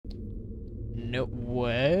No,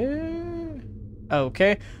 what?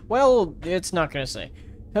 Okay, well, it's not gonna say.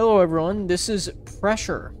 Hello, everyone. This is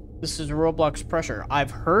Pressure. This is Roblox Pressure.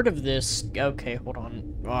 I've heard of this. Okay, hold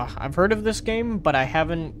on. I've heard of this game, but I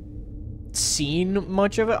haven't seen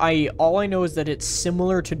much of it. All I know is that it's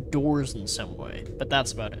similar to Doors in some way, but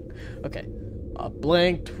that's about it. Okay.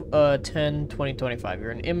 Blank 10 2025.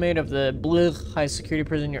 You're an inmate of the high security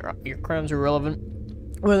prison. Your crimes are relevant.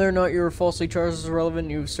 Whether or not you were falsely charged is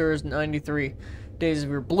relevant. You've served 93 days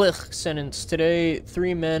of your sentence. Today,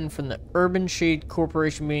 3 men from the Urban Shade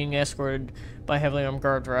Corporation being escorted by heavily armed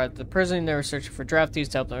guards arrived at the prison. They were searching for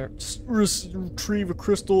draftees to help them retrieve a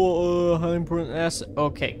crystal, highly important asset.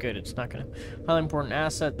 Okay, good. It's not gonna. Highly important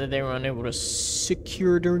asset that they were unable to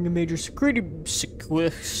secure during a major security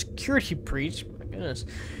breach. My goodness,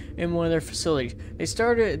 in one of their facilities.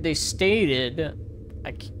 They stated.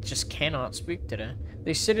 Just cannot speak today.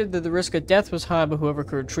 They stated that the risk of death was high, but whoever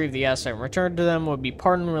could retrieve the asset and return to them would be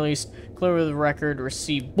pardoned, released, clear the record,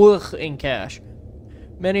 receive in cash.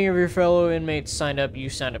 Many of your fellow inmates signed up. You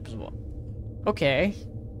signed up as well. Okay.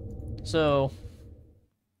 So,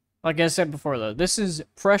 like I said before, though, this is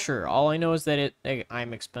Pressure. All I know is that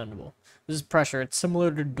I'm expendable. This is Pressure. It's similar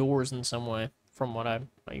to Doors in some way, from what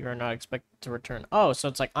you're not expected to return. Oh, so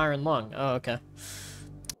it's like Iron Lung. Oh, okay.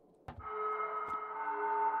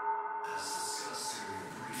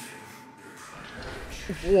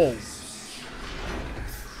 Whoa.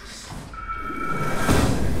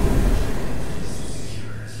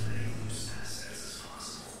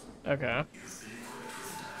 Okay.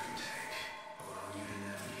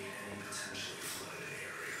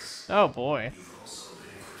 Oh boy.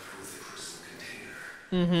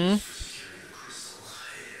 Mm-hmm.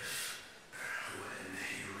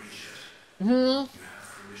 Mm-hmm.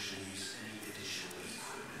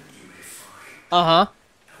 Uh-huh.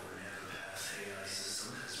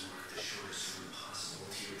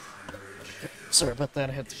 Sorry about that,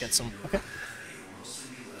 I had to get some. Okay.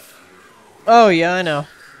 Oh, yeah, I know.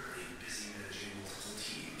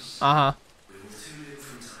 Uh-huh.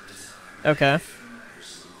 Okay.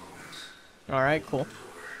 Alright, cool.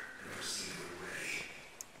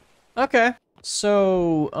 Okay.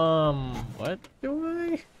 So, what do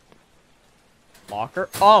I? Locker?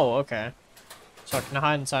 Oh, okay. So I can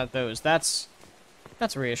hide inside those. That's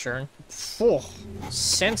reassuring. Oh,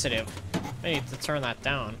 sensitive. I need to turn that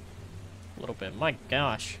down a little bit. My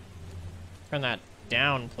gosh. Turn that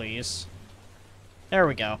down, please. There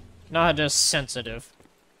we go. Not as sensitive.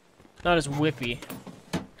 Not as whippy.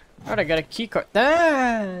 Alright, I got a key card.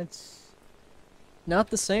 That's not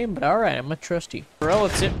the same, but alright, I'm gonna trust you.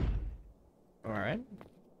 Relative. Alright.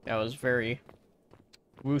 That was very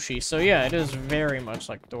whooshy. So yeah, it is very much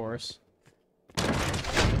like Doors.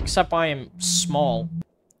 Except I am small.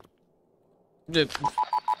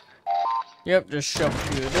 Yep, just shove it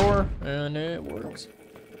through the door, and it works.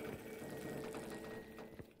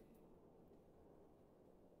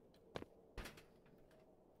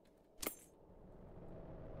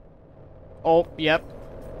 Oh, yep.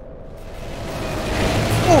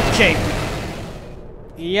 Okay.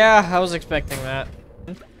 Yeah, I was expecting that.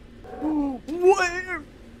 What?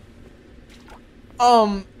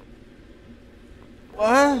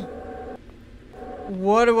 What?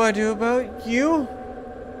 What do I do about you?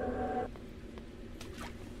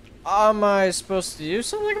 Am I supposed to do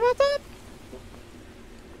something about that?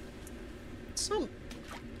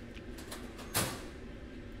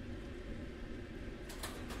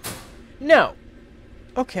 No.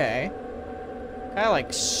 Okay. I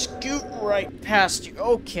like scoot right past you.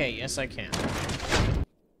 Okay, yes I can.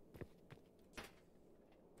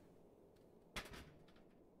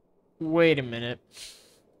 Wait a minute.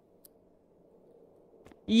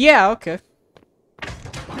 Yeah, okay.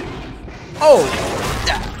 Oh!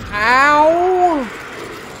 Ow!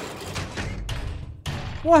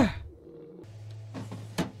 What?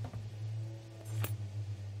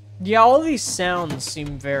 Yeah, all these sounds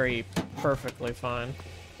seem very perfectly fine.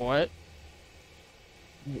 What?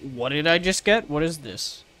 What did I just get? What is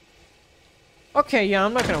this? Okay, yeah,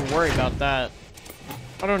 I'm not gonna worry about that.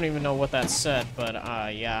 I don't even know what that said, but,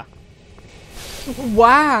 yeah.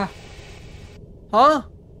 Wow! Huh?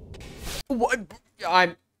 What?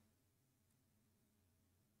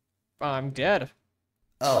 I'm dead.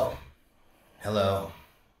 Oh. Hello.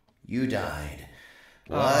 You died.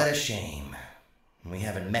 What a shame. We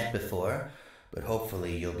haven't met before, but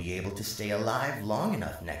hopefully you'll be able to stay alive long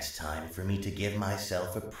enough next time for me to give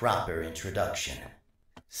myself a proper introduction.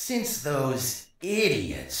 Since those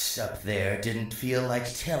idiots up there didn't feel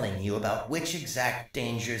like telling you about which exact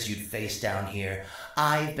dangers you'd face down here,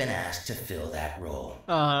 I've been asked to fill that role.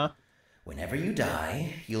 Uh-huh. Whenever you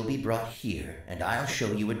die, you'll be brought here, and I'll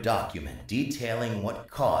show you a document detailing what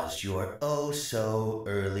caused your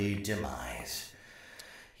oh-so-early demise.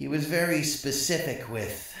 He was very specific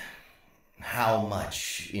with how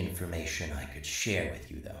much information I could share with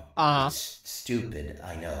you, though. It's stupid,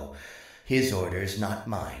 I know. His orders, not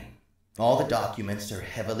mine. All the documents are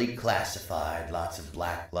heavily classified, lots of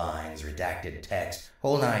black lines, redacted text,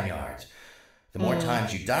 whole 9 yards. The more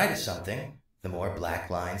times you die to something, the more black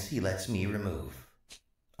lines he lets me remove.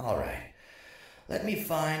 All right. Let me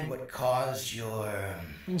find what caused your...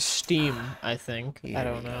 Steam, I think. I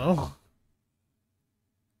don't know.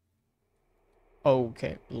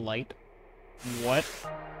 Okay, light. What?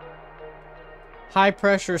 High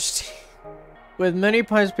pressure steam. With many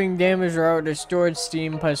pipes being damaged or destroyed,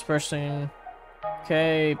 steam pipes bursting.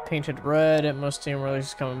 Okay, painted red. Most steam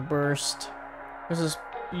releases come in burst. This is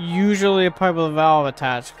usually a pipe with a valve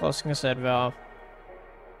attached, closing a said valve.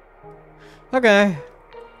 Okay.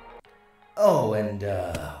 Oh, and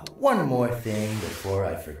one more thing before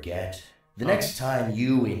I forget. The next time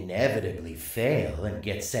you inevitably fail and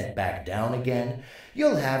get sent back down again,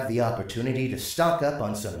 you'll have the opportunity to stock up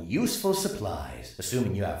on some useful supplies,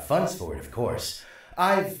 assuming you have funds for it, of course.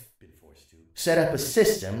 I've been forced to set up a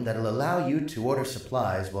system that'll allow you to order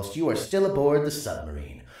supplies whilst you are still aboard the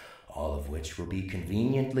submarine, all of which will be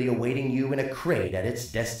conveniently awaiting you in a crate at its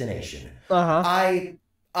destination. I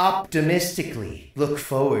optimistically look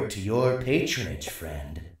forward to your patronage,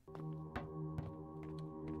 friend.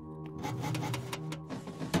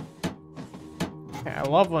 Okay, I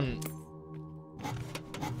love when...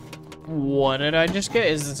 What did I just get?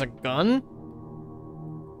 Is this a gun?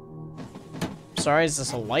 Sorry, is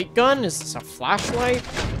this a light gun? Is this a flashlight?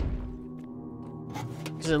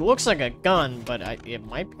 Because it looks like a gun, but it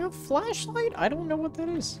might be a flashlight? I don't know what that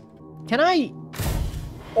is. Can I...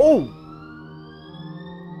 Oh!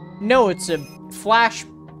 No, it's a flash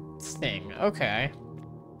thing. Okay.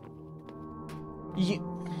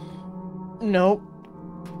 Nope.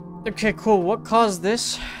 Okay, cool. What caused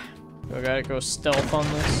this? Do I gotta go stealth on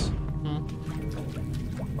this?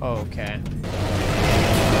 Okay.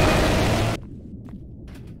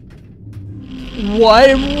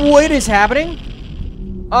 What is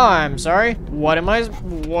happening? Oh, I'm sorry. What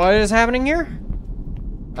is happening here?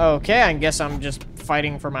 Okay, I guess I'm just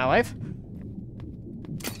fighting for my life.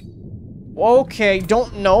 Okay,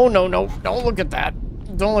 no, don't look at that.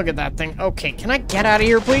 Don't look at that thing. Okay, can I get out of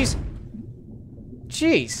here, please?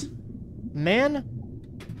 Jeez. Man.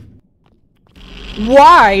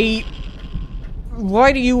 Why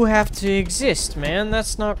do you have to exist, man?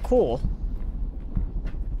 That's not cool.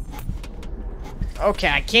 Okay,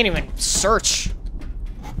 I can't even search.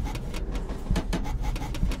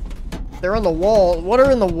 They're on the wall. What are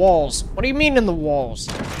in the walls? What do you mean in the walls?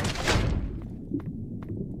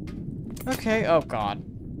 Okay, oh god.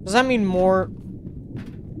 Does that mean more?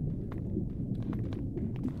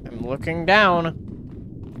 I'm looking down.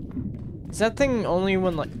 Is that thing only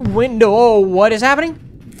when, like, window? Oh, what is happening?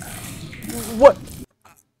 What?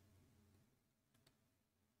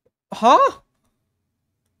 Huh?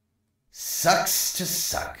 Sucks to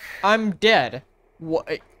suck. I'm dead.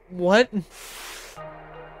 What? What?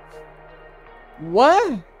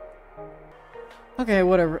 What? Okay,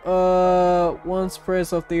 whatever. Once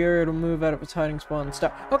prey's left the area, it'll move out of its hiding spot and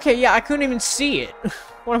stop. Okay, yeah, I couldn't even see it.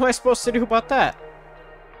 What am I supposed to do about that?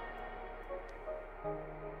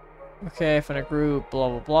 Okay, finna group, blah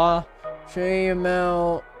blah blah. J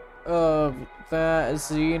amount of that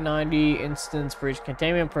Z90 instance breach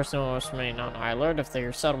containment. Personal must remain on high alert. If they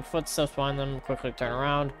hear subtle footsteps behind them, quickly turn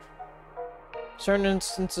around. Certain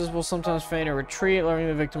instances will sometimes feign a retreat, leaving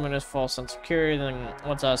the victim in his false sense of security. Then,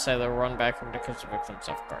 once I say, they'll run back from to catch the victim's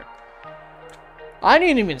off guard. I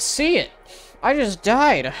didn't even see it. I just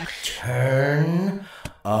died. Turn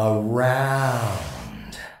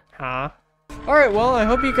around. Huh? Alright, well, I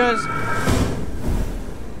hope you guys...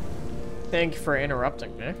 Thank you for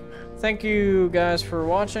interrupting me. Thank you guys for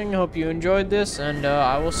watching. Hope you enjoyed this, and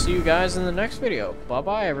I will see you guys in the next video.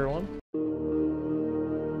 Bye-bye, everyone.